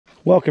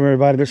Welcome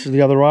everybody, this is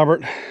the other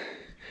Robert.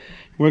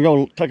 We're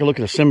going to take a look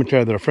at a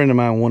cemetery that a friend of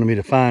mine wanted me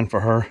to find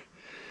for her.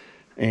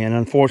 And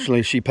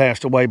unfortunately she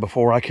passed away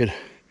before I could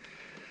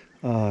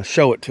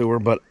show it to her,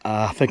 but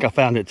I think I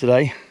found it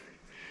today.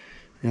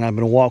 And I've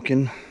been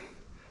walking,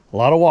 a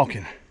lot of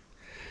walking.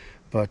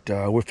 But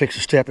we're fixing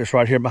to step, it's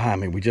right here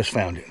behind me. We just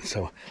found it,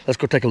 so let's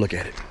go take a look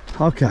at it.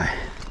 Okay,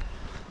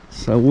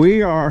 so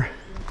we are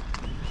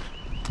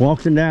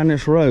walking down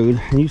this road,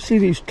 and you see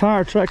these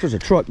tire tracks. There's a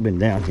truck been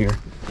down here.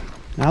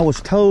 I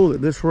was told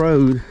that this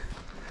road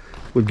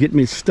would get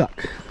me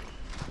stuck.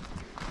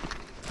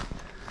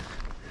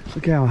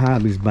 Look how high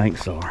these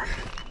banks are.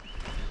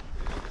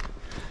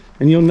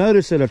 And you'll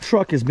notice that a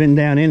truck has been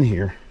down in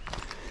here.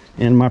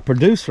 And my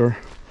producer,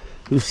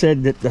 who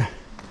said that the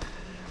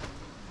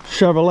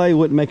Chevrolet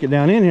wouldn't make it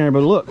down in here,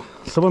 but look,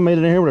 someone made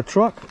it in here with a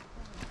truck.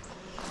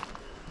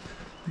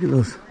 Look at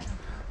those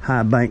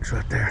high banks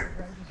right there.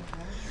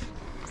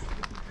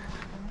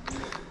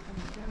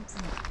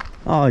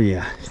 Oh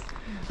yeah.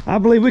 I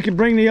believe we could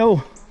bring the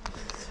old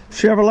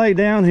Chevrolet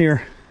down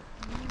here.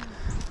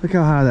 Look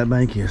how high that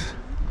bank is.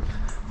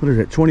 What is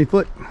it, 20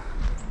 foot?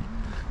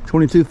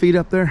 22 feet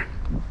up there?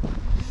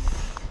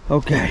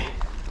 Okay.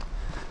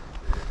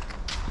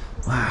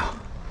 Wow.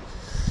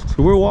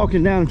 So we're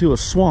walking down into a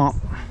swamp.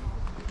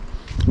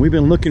 We've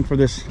been looking for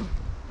this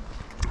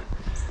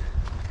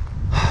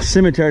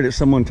cemetery that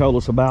someone told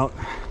us about.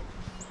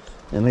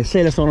 And they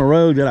said it's on a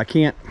road that I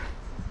can't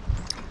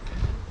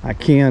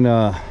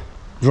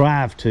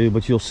drive to,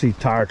 but you'll see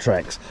tire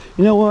tracks.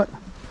 You know what?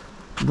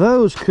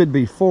 Those could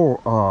be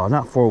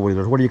not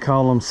four-wheelers. What do you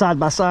call them?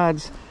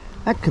 Side-by-sides?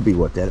 That could be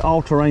what that,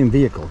 all-terrain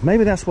vehicle.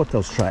 Maybe that's what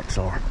those tracks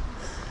are.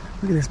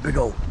 Look at this big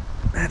old,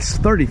 that's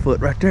 30 foot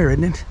right there,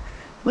 isn't it?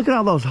 Look at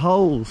all those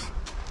holes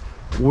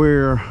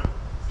where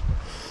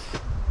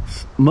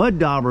mud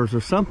daubers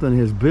or something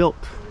has built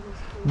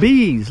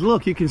bees.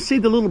 Look, you can see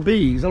the little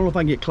bees. I don't know if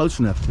I can get close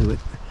enough to it.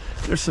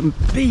 There's some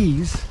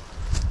bees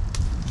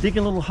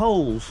digging little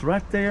holes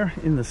right there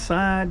in the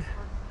side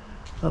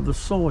of the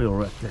soil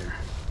right there.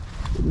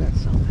 Isn't that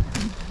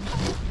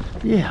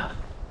something? Yeah,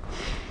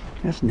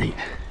 that's neat.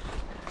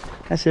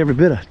 That's every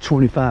bit of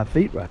 25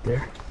 feet right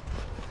there.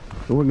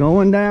 So we're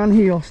going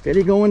downhill,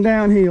 steady going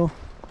downhill.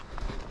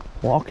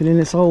 Walking in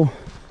this old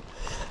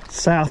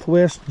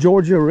Southwest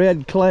Georgia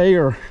red clay,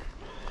 or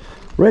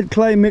red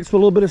clay mixed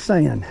with a little bit of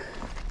sand.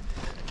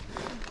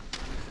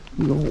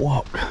 We're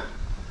gonna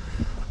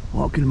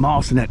walking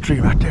moss in that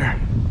tree right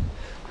there.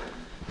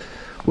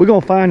 We're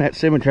gonna find that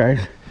cemetery.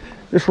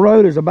 This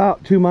road is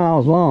about 2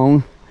 miles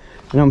long,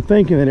 and I'm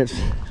thinking that it's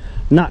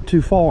not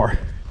too far.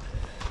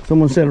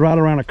 Someone said right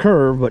around a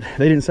curve, but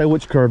they didn't say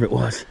which curve it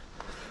was.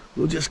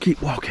 We'll just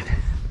keep walking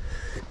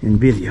and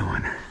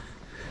videoing.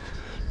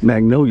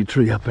 Magnolia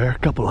tree up there, a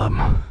couple of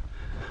them.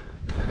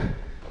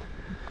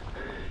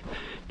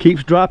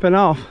 Keeps dropping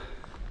off.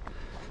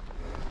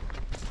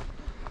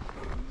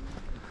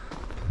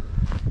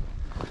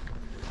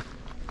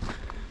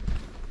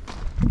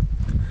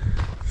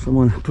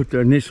 Someone put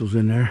their initials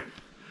in there.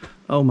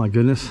 Oh my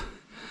goodness.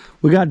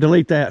 We gotta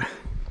delete that.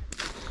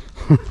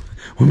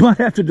 We might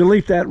have to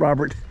delete that,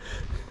 Robert.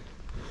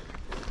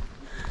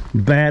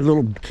 Bad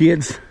little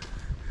kids.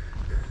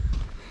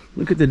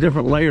 Look at the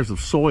different layers of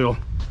soil.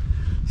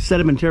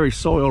 Sedimentary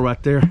soil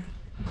right there.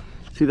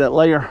 See that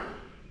layer?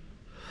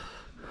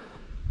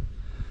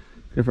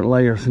 Different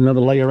layers.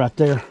 Another layer right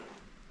there.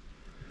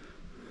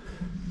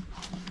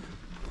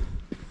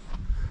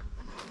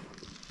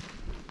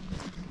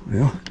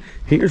 Well,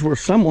 here's where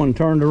someone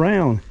turned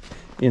around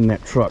in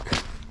that truck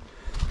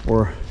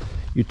or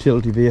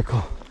utility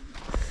vehicle.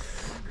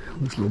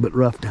 Looks a little bit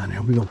rough down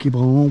there. We're gonna keep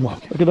on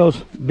walking. Look at those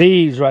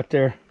bees right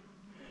there.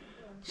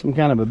 Some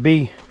kind of a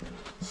bee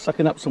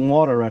sucking up some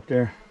water right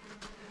there.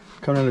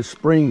 Coming out of the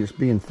spring that's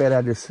being fed out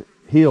of this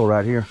hill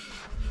right here.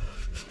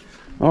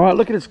 All right,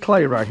 look at this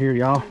clay right here,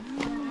 y'all.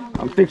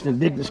 I'm fixing to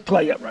dig this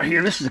clay up right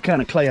here. This is the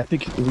kind of clay I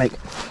think you can make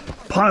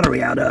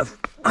pottery out of.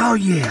 Oh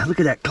yeah, look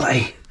at that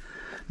clay.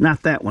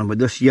 Not that one, but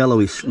this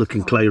yellowish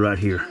looking clay right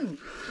here.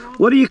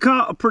 What do you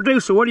call, a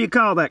producer, what do you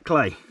call that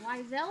clay?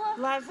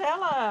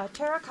 Lizella,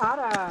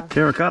 terracotta.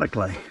 Terracotta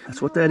clay.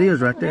 That's what that is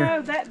right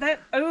there. No,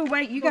 oh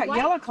wait, you got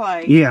yellow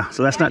clay. Yeah,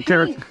 so that's not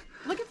terracotta.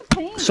 Look at the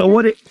pink. So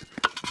what it,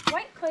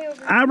 White clay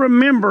over I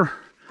remember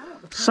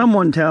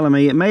someone telling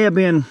me, it may have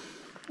been,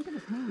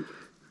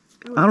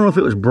 I don't know if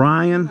it was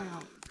Brian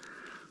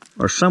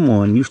or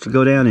someone used to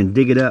go down and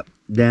dig it up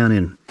down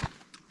in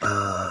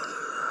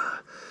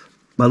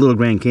my little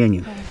Grand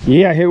Canyon.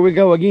 Yeah, here we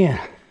go again.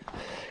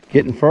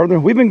 Getting further.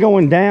 We've been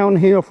going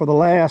downhill for the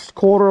last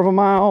quarter of a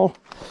mile,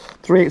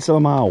 3/8 of a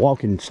mile,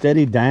 walking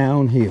steady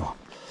downhill.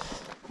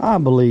 I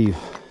believe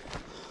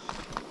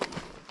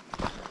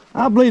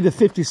the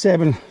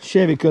 57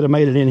 Chevy could have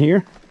made it in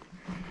here.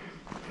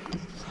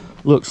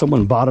 Look,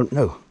 someone bottomed,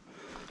 no.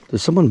 Did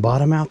someone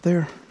bottom out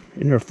there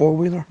in their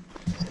four-wheeler?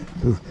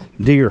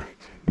 Deer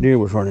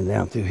was running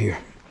down through here.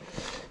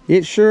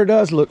 It sure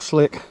does look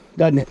slick,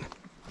 doesn't it?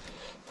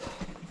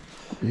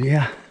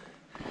 Yeah.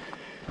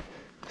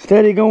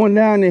 Steady going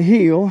down the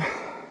hill.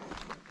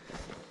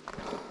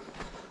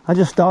 I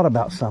just thought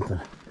about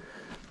something.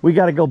 We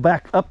got to go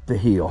back up the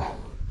hill.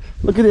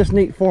 Look at this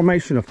neat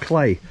formation of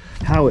clay,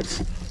 how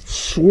it's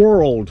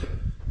swirled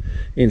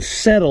and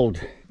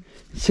settled.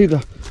 See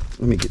let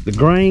me get the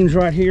grains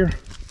right here.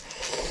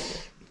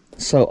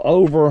 So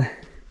over,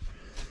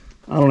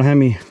 I don't know how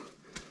many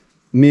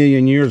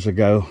million years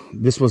ago,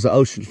 this was the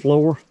ocean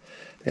floor.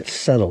 It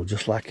settled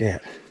just like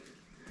that.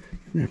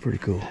 Isn't that pretty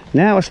cool?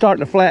 Now it's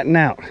starting to flatten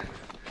out.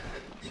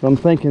 So I'm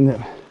thinking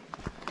that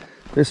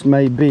this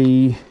may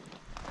be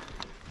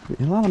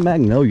a lot of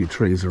magnolia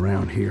trees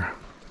around here.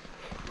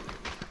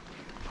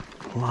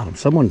 A lot of them.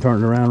 Someone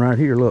turned around right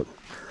here, look.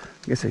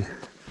 I guess they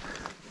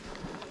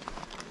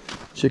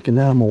chickened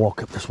out. I'm gonna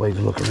walk up this way to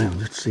look around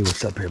just to see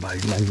what's up here by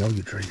these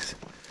magnolia trees.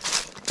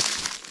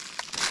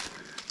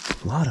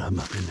 A lot of them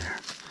up in there.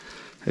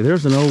 Hey,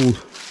 there's an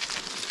old,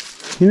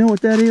 you know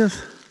what that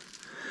is?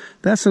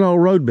 That's an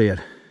old road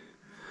bed.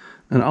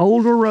 An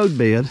older road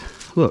bed.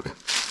 Look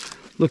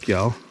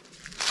y'all.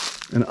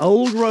 An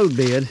old road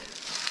bed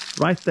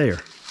right there.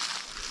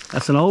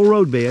 That's an old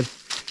road bed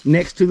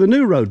next to the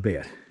new road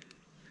bed.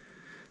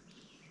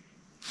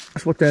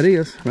 That's what that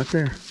is right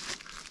there.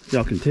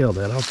 Y'all can tell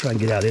that. I'll try and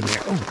get out in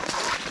there.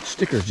 Oh,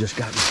 stickers just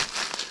got me.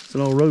 It's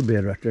an old road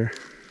bed right there.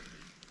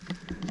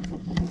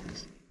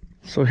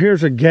 So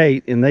here's a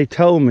gate, and they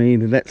told me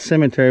that that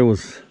cemetery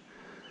was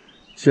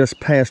just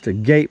past a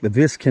gate, but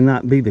this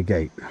cannot be the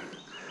gate.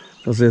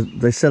 Because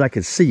they said I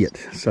could see it.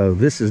 So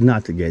this is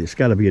not the gate. It's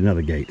got to be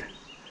another gate.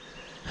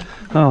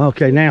 Oh,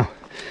 okay. Now,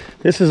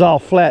 this is all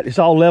flat. It's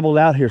all leveled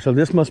out here. So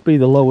this must be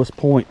the lowest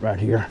point right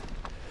here.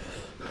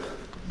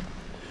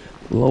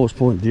 The lowest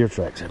point, deer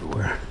tracks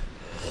everywhere.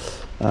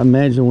 I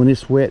imagine when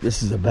it's wet,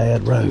 this is a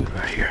bad road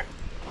right here.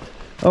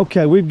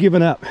 Okay, we've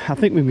given up. I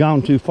think we've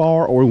gone too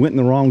far, or we went in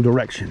the wrong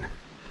direction.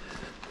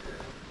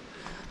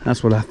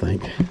 That's what I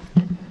think.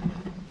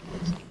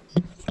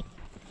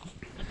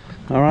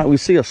 All right, we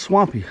see a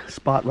swampy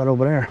spot right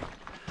over there.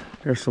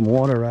 There's some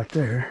water right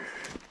there.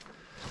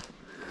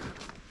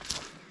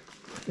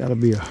 Got to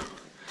be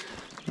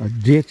a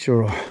ditch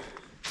or a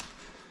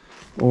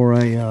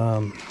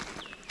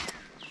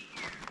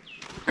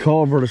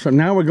culvert or something.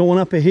 Now we're going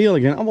up a hill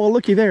again. Oh, well,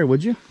 looky there,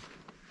 would you?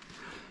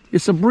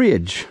 It's a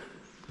bridge.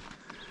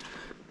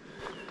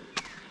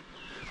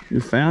 You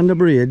found a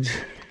bridge.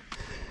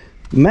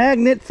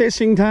 Magnet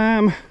fishing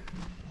time.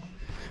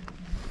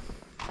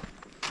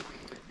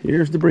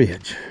 Here's the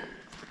bridge.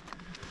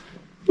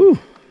 Whew.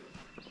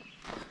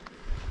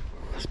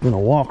 It's been a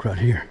walk right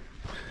here.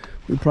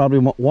 We probably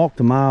walked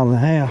a mile and a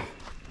half.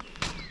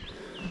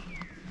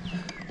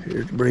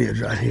 Here's the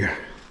bridge right here.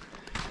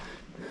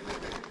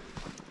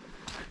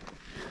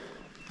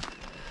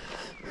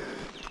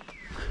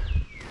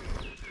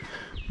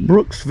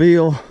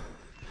 Brooksville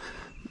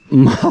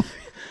Mafia.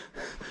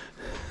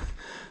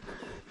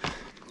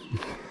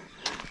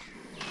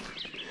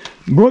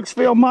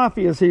 Brooksville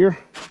Mafia's here.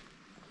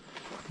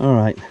 All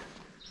right.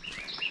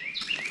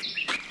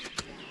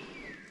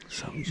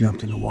 Something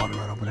jumped in the water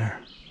right over there.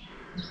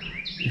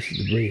 This is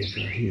the bridge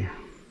right here.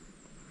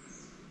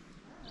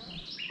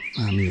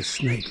 Find me a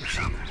snake or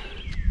something.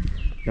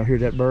 Y'all hear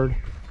that bird?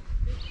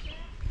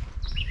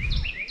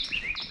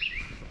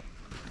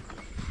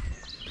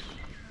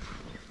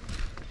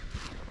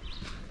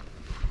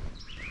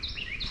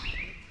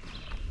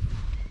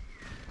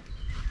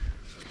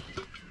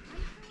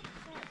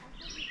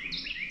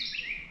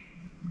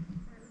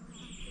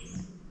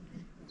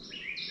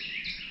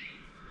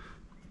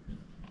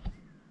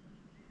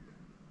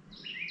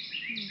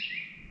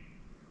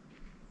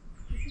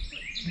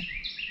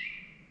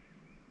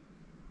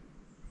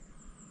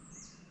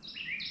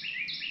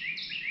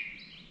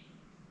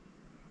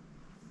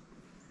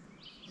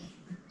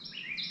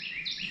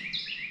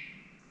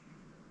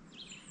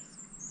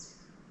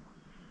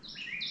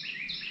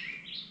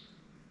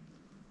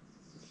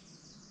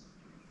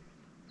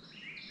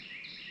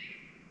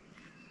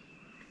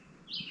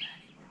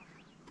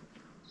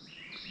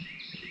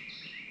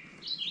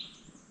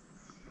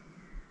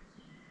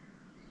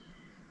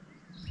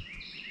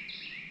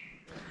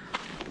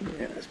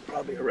 Yeah, that's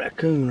probably a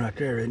raccoon right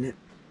there, isn't it?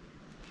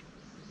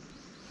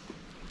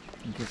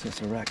 I guess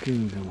that's a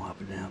raccoon been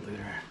hopping down through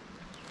there.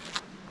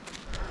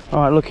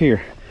 All right, look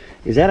here.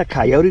 Is that a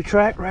coyote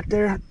track right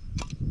there?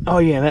 Oh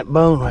yeah, that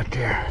bone right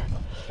there.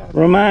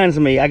 Reminds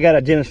me, I got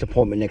a dentist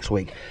appointment next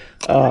week.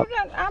 I'm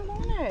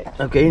on it.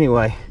 Okay,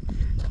 anyway,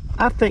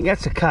 I think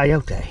that's a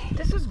coyote.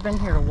 This has been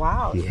here a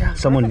while. Yeah,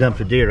 someone dumped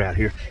a deer out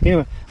here.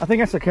 Anyway, I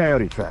think that's a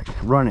coyote track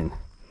running.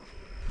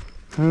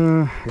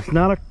 It's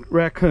not a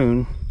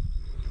raccoon.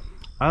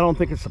 I don't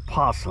think it's a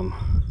possum.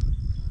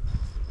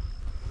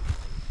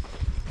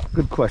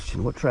 Good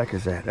question. What track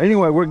is that?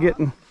 Anyway, we're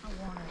getting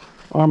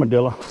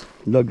armadillo.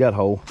 Dug that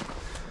hole.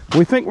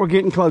 We think we're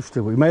getting close to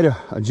it. We made an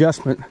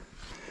adjustment.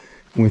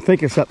 And we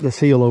think it's up this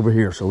hill over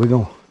here. So we're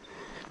going to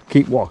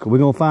keep walking. We're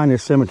going to find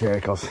this cemetery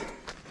because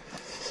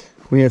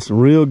we had some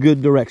real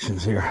good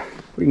directions here.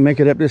 If we can make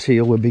it up this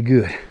hill, we'll be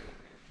good.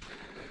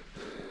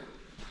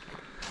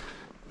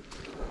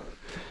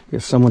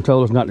 Guess someone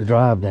told us not to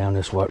drive down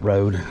this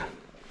road.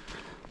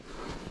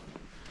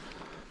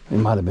 They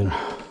might have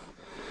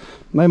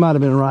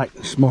been right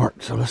and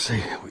smart. So let's see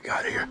what we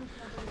got here.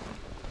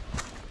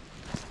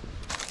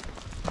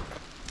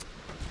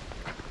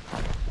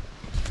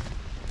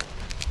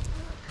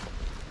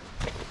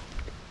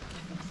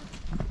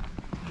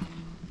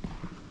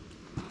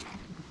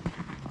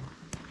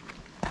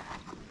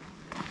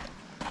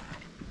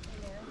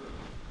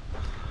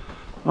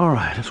 All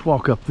right, let's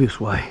walk up this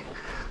way.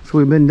 So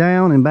we've been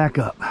down and back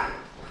up,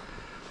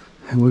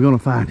 and we're gonna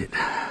find it.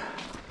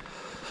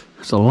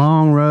 It's a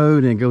long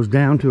road, and it goes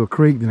down to a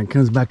creek, then it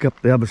comes back up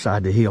the other side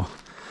of the hill.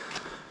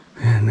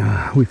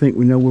 And we think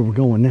we know where we're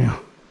going now.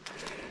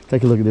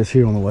 Take a look at this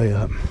here on the way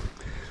up.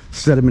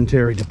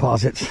 Sedimentary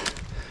deposits.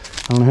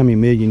 I don't know how many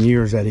million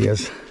years that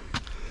is.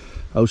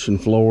 Ocean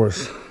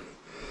floors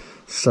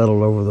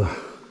settled over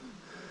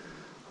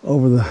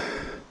the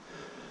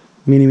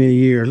many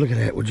years. Look at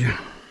that, would you?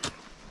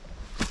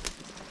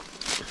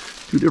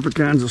 Two different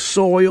kinds of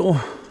soil.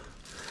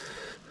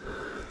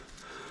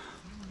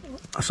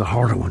 That's a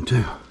harder one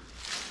too.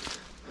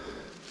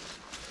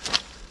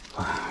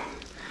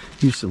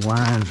 Here's some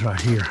lines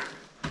right here.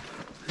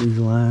 These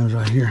lines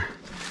right here.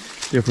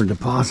 Different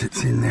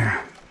deposits in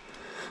there.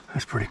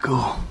 That's pretty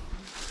cool.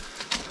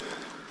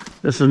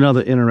 This is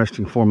another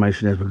interesting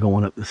formation as we're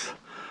going up this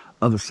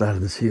other side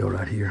of this hill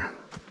right here.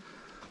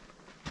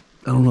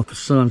 I don't know if the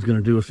sun's going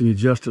to do us any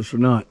justice or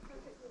not.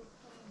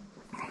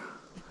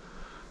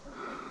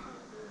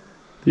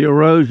 The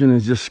erosion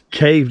is just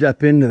caved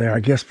up into there.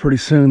 I guess pretty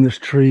soon this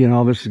tree and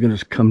all this is going to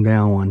just come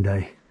down one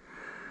day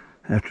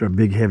after a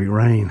big heavy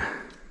rain.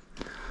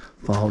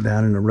 Fall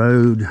down in the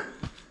road.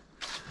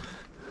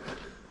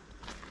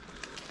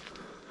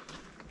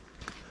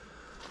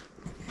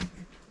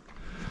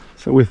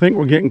 So we think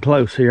we're getting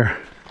close here.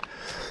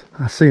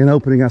 I see an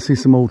opening. I see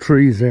some old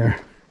trees there.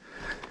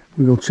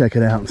 We're going to check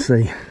it out and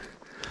see.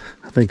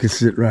 I think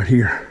this is it right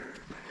here.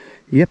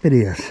 Yep, it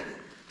is.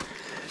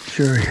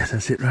 Sure is.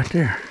 That's it right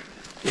there.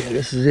 Yeah,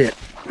 this is it.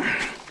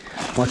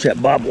 Watch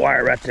that barbed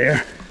wire right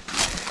there.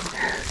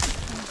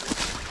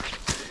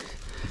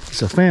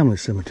 It's a family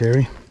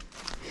cemetery.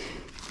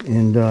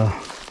 And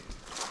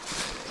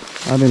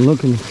I've been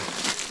looking.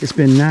 It's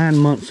been 9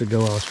 months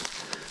ago I was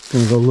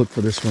going to go look for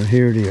this one.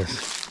 Here it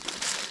is.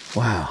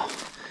 Wow.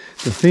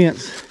 The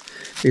fence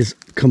is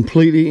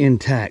completely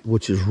intact,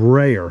 which is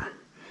rare.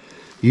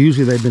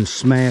 Usually they've been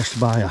smashed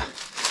by a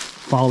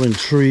fallen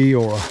tree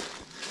or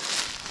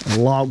a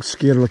log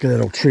skid. Look at that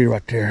old tree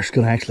right there. It's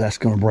gonna that's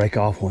gonna break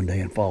off one day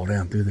and fall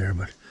down through there.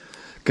 But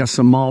got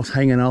some moss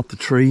hanging off the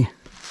tree.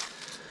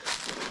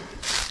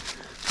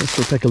 Let's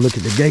go take a look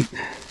at the gate.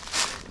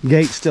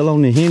 Gate's still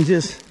on the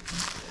hinges.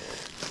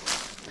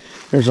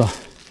 There's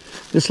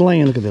this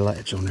land. Look at the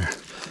latch on there.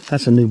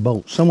 That's a new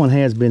bolt. Someone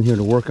has been here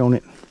to work on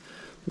it.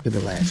 Look at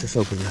the latch. Let's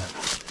open it up.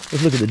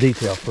 Let's look at the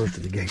detail first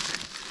of the gate.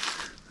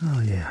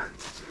 Oh yeah,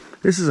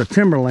 this is a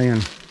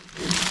timberland.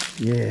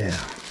 Yeah.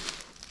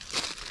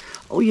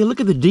 Oh yeah, look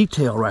at the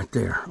detail right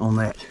there on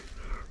that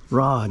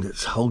rod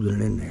that's holding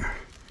it in there.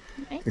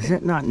 Is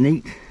that not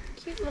neat?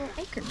 Cute little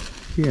acorn.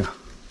 Yeah.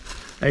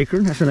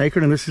 Acorn, that's an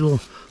acorn, and this is little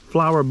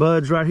flower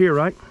buds right here,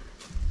 right?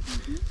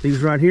 Mm-hmm.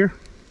 These right here.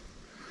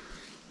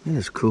 That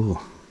is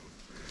cool.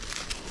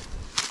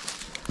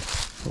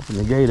 Open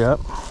the gate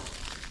up.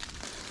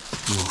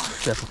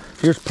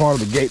 Here's part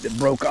of the gate that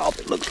broke off,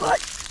 it looks like.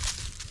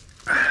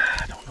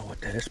 I don't know what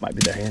that is. This might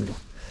be the handle.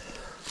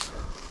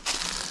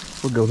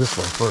 We'll go this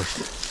way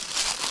first.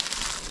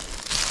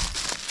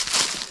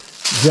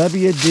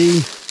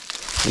 W.D.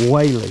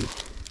 Whaley.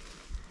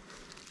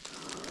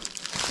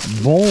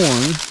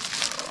 Born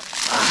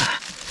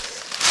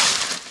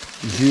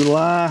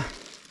July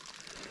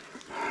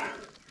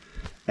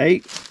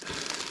 8,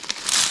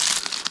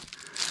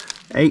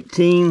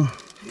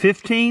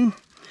 1815.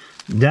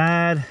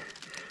 Died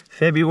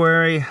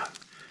February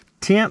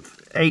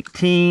 10th,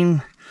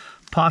 18,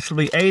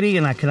 possibly 80,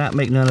 and I cannot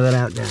make none of that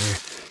out down here.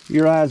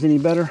 Your eyes any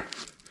better?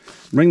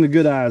 Bring the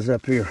good eyes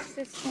up here.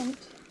 Assistant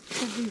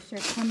producer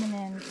coming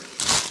in.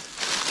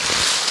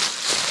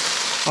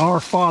 Our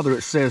Father,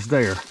 it says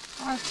there.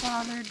 Our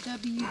Father,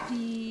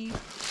 W.D.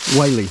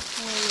 Whaley.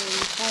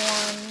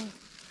 Born,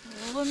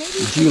 well,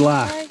 maybe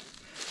July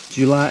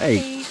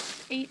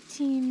 8th.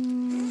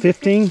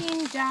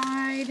 1815.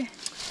 Died.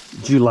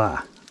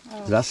 July.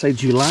 Did I say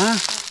July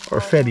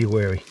or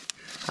February?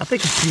 I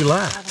think it's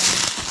July.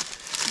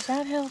 Is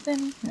that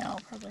helping? No,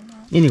 probably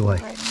not. Anyway,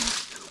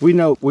 we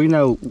know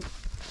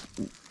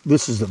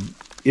this is and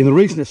the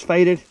reason it's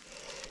faded.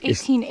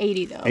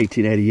 1880 though.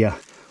 1880, yeah.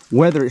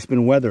 Weather, it's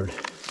been weathered.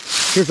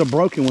 Here's a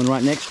broken one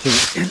right next to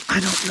it, and I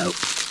don't know.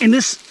 And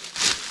this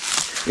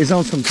is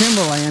on some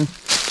timberland,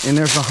 and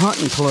there's a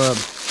hunting club.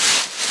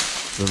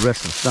 The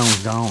rest of the stone's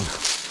gone.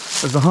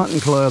 There's a hunting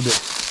club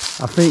that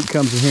I think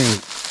comes in here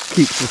and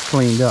keeps this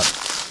cleaned up.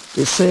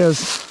 It says,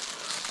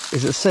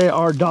 does it say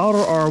our daughter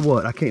or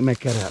what? I can't make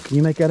that out. Can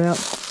you make that out?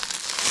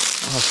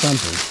 Oh,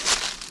 something.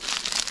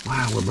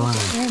 Wow, we're blind.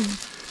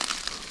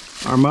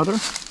 Our mother?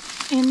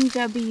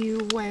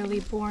 N.W. Whaley,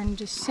 born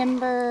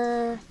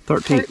December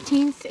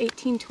 13th,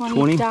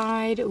 1820.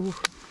 Died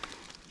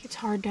It's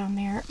hard down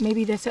there.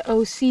 Maybe that's an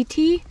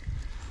OCT.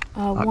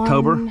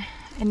 October.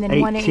 And then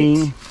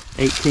 18.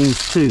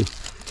 18's 2.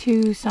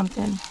 2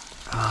 something.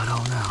 I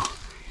don't know.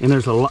 And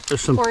there's a lot.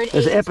 There's some.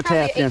 There's an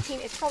epitaph there.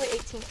 It's probably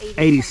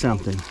 1880. 80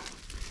 something.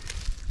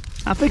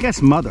 I think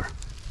that's mother.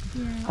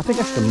 Yeah. I think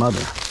that's the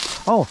mother.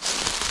 Oh,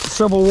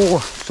 Civil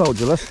War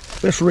soldier.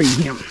 Let's read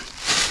him.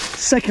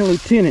 Second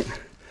Lieutenant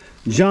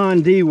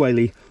John D.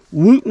 Whaley,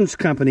 Wooten's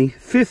Company,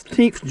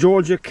 15th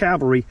Georgia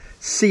Cavalry,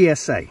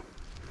 CSA.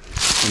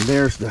 And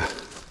there's the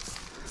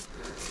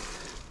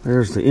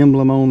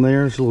emblem on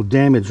there. There's a little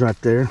damage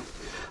right there.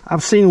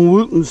 I've seen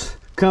Wooten's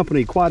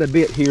Company quite a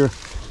bit here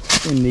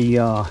in the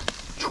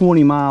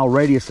 20-mile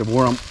radius of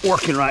where I'm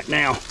working right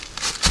now.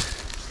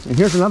 And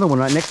here's another one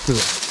right next to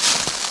it.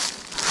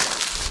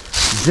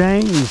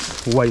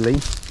 James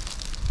Whaley,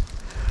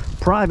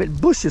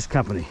 Private Bush's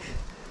Company,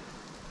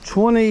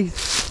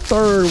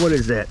 23rd, what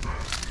is that?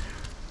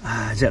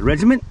 Is that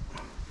regiment?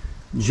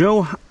 Is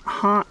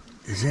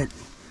it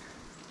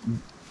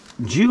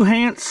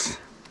Johance,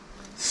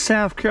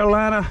 South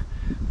Carolina,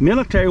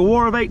 Military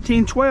War of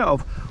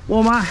 1812.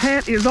 Well, my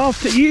hat is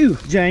off to you,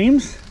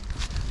 James.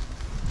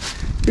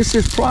 This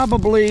is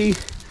probably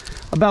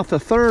about the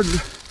 3rd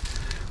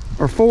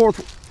or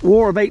 4th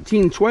War of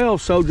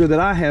 1812 soldier that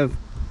I have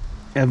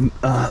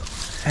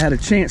had a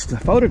chance to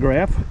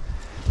photograph.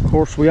 Of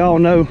course, we all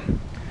know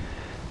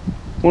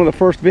one of the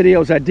first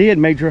videos I did,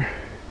 Major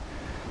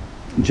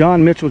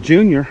John Mitchell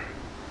Jr.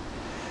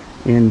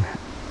 in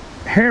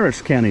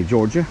Harris County,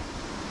 Georgia,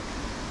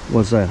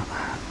 was an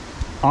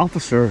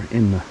officer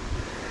in the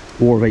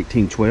War of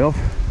 1812.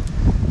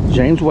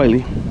 James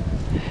Whaley,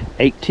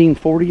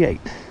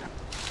 1848.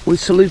 We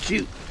salute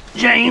you,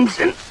 James.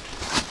 And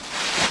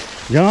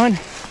John,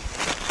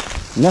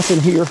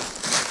 nothing here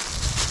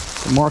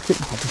to mark it.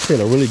 Like I said,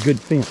 a really good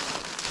fence.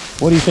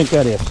 What do you think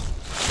that is?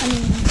 I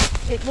mean,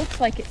 it looks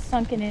like it's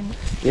sunken in.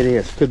 It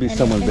is. Could be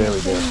someone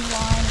buried there. Line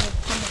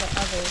with some of the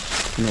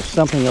others. And there's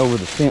something over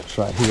the fence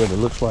right here that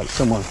looks like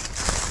someone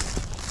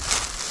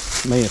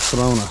may have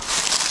thrown a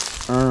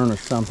urn or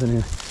something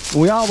in.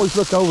 And we always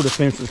look over the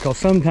fences because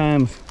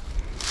sometimes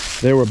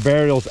there were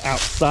burials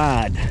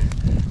outside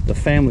the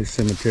family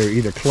cemetery,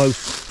 either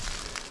close.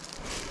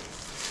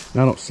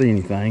 And I don't see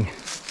anything.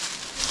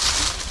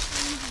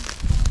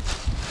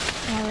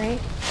 All right.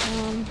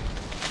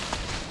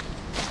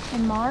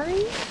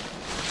 Amari?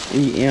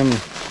 E.M.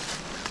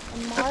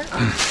 Amart?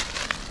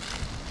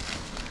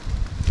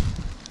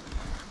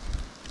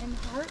 And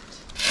Hart?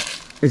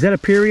 Is that a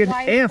period?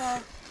 Wife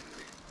F.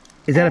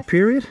 Is that a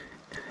period?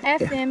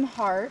 F.M.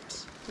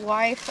 Hart,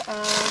 wife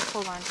of,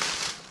 hold on.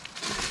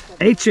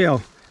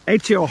 H.L.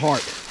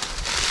 Hart.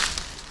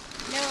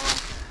 No.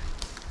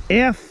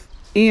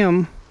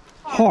 F.M.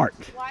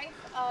 Hart. Wife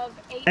of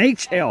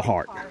H.L.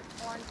 Hart.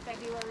 Born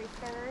February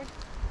 3rd,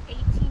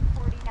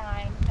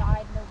 1849,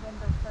 died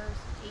November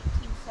 1st,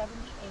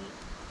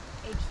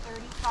 1878, age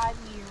 35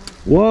 years.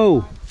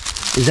 Whoa.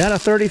 Is that a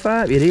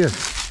 35? It is.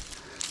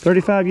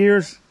 35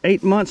 years,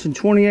 8 months, and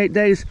 28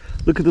 days.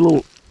 Look at the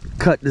little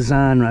cut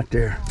design right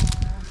there.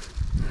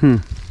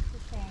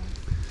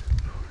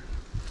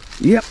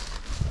 Yep.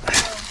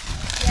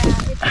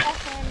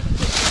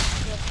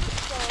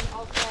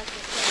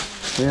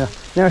 Yeah.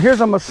 Now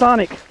here's a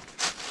Masonic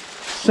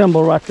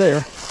symbol right there.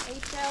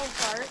 H.L.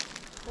 Hart,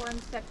 born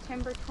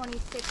September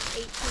 26,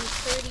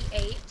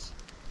 1838,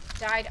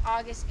 died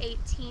August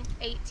 18,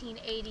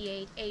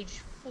 1888,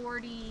 age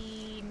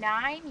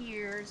 49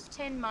 years,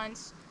 10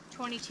 months,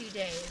 22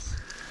 days.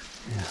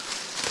 Yeah.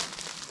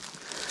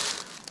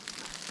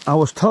 I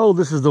was told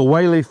this is the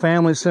Whaley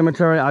family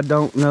cemetery. I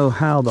don't know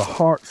how the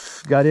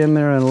Harts got in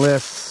there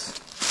unless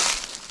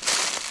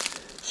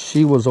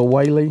she was a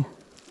Whaley.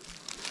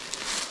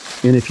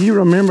 And if you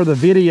remember the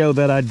video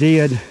that I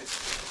did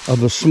of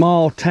the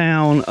small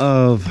town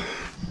of,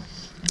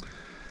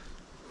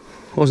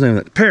 what was the name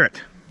of that?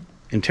 Parrott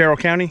in Terrell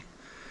County.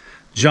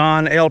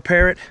 John L.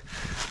 Parrott.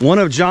 One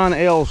of John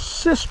L.'s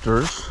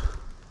sisters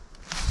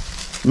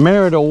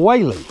married a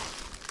Whaley.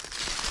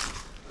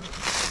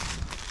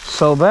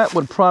 So that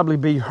would probably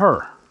be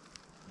her.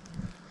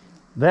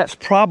 That's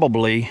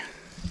probably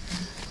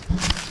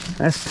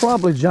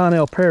John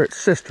L. Parrott's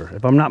sister,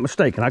 if I'm not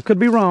mistaken. I could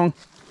be wrong.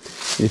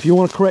 If you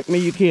want to correct me,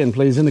 you can,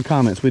 please, in the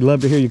comments. We'd love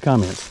to hear your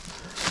comments.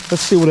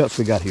 Let's see what else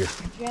we got here.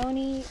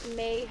 Joni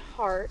May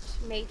Hart,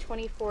 May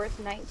 24th,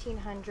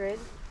 1900,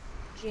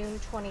 June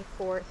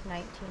 24th,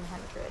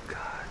 1900.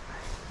 God,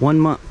 1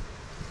 month.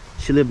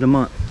 She lived a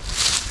month.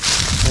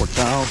 Poor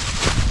child.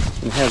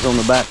 And it has on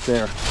the back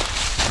there,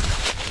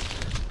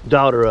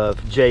 daughter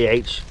of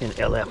J.H. and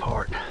L.F.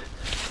 Hart.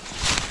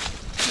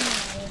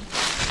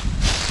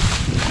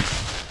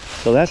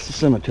 So that's the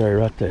cemetery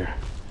right there.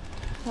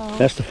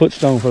 That's the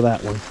footstone for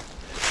that one.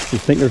 We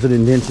think there's an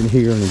indention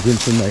here and an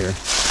indention there.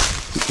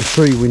 The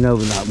tree we know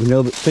not. We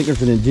think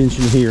there's an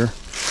indention here.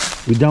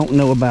 We don't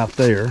know about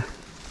there.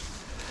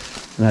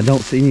 And I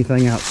don't see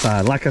anything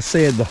outside. Like I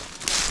said, the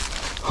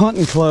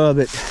hunting club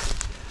that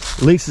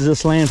leases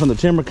this land from the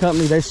timber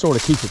company, they sort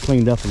of keep it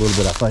cleaned up a little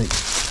bit, I think.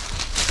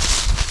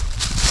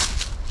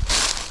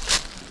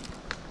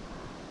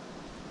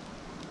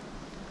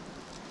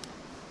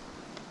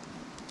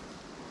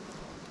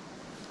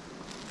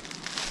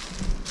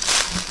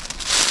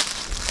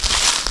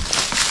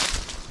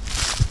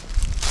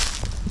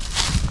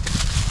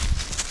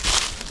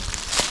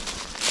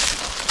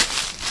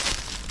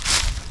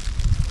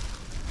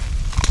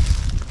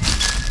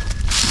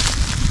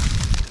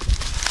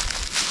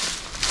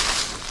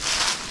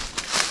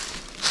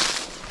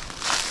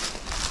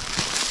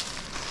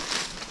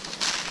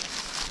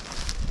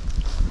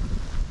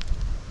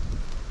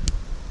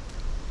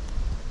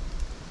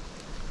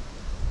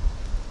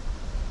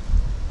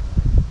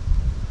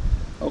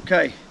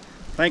 Okay,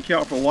 thank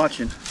y'all for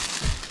watching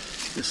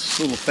this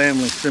little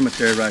family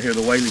cemetery right here, the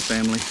Whaley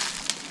family.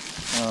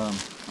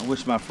 I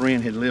wish my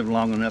friend had lived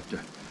long enough to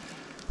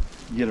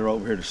get her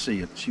over here to see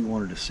it. She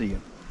wanted to see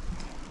it.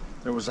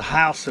 There was a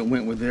house that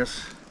went with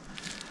this.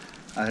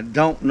 I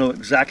don't know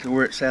exactly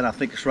where it's at. I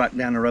think it's right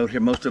down the road here.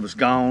 Most of it's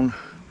gone.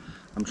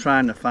 I'm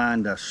trying to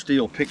find a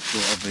still picture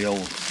of the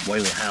old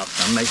Whaley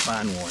house. I may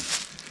find one.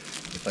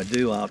 If I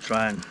do, I'll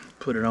try and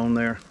put it on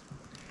there.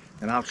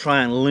 And I'll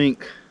try and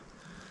link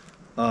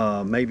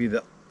maybe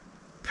the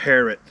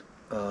Parrot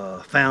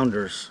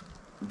founder's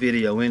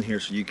video in here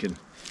so you can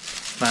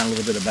find a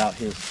little bit about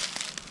his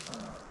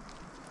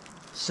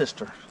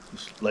sister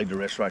who's laid to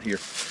rest right here.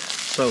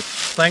 So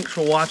thanks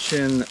for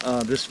watching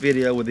this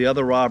video with the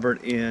other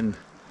Robert in,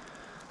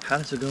 how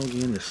does it go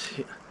again? This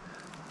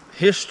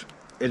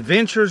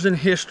Adventures in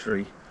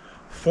History,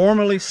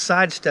 formerly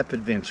Sidestep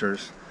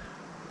Adventures.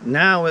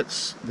 Now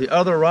it's the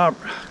other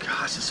Robert.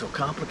 Gosh, it's so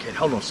complicated.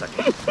 Hold on a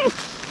second.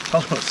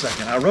 Hold on a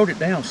second. I wrote it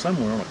down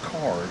somewhere on a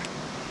card.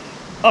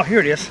 Oh, here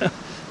it is.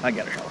 I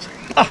got it. Hold on a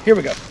second. Oh, here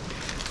we go.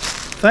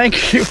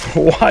 Thank you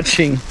for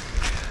watching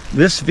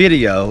this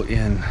video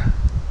in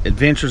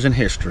Adventures in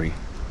History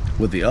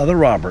with the other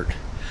Robert.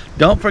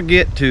 Don't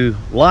forget to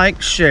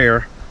like,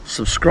 share,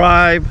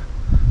 subscribe,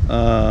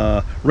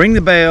 ring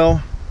the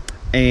bell,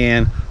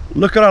 and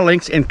look at our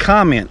links and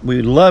comment.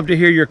 We'd love to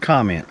hear your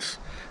comments.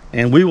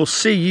 And we will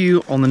see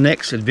you on the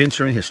next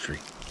Adventure in History.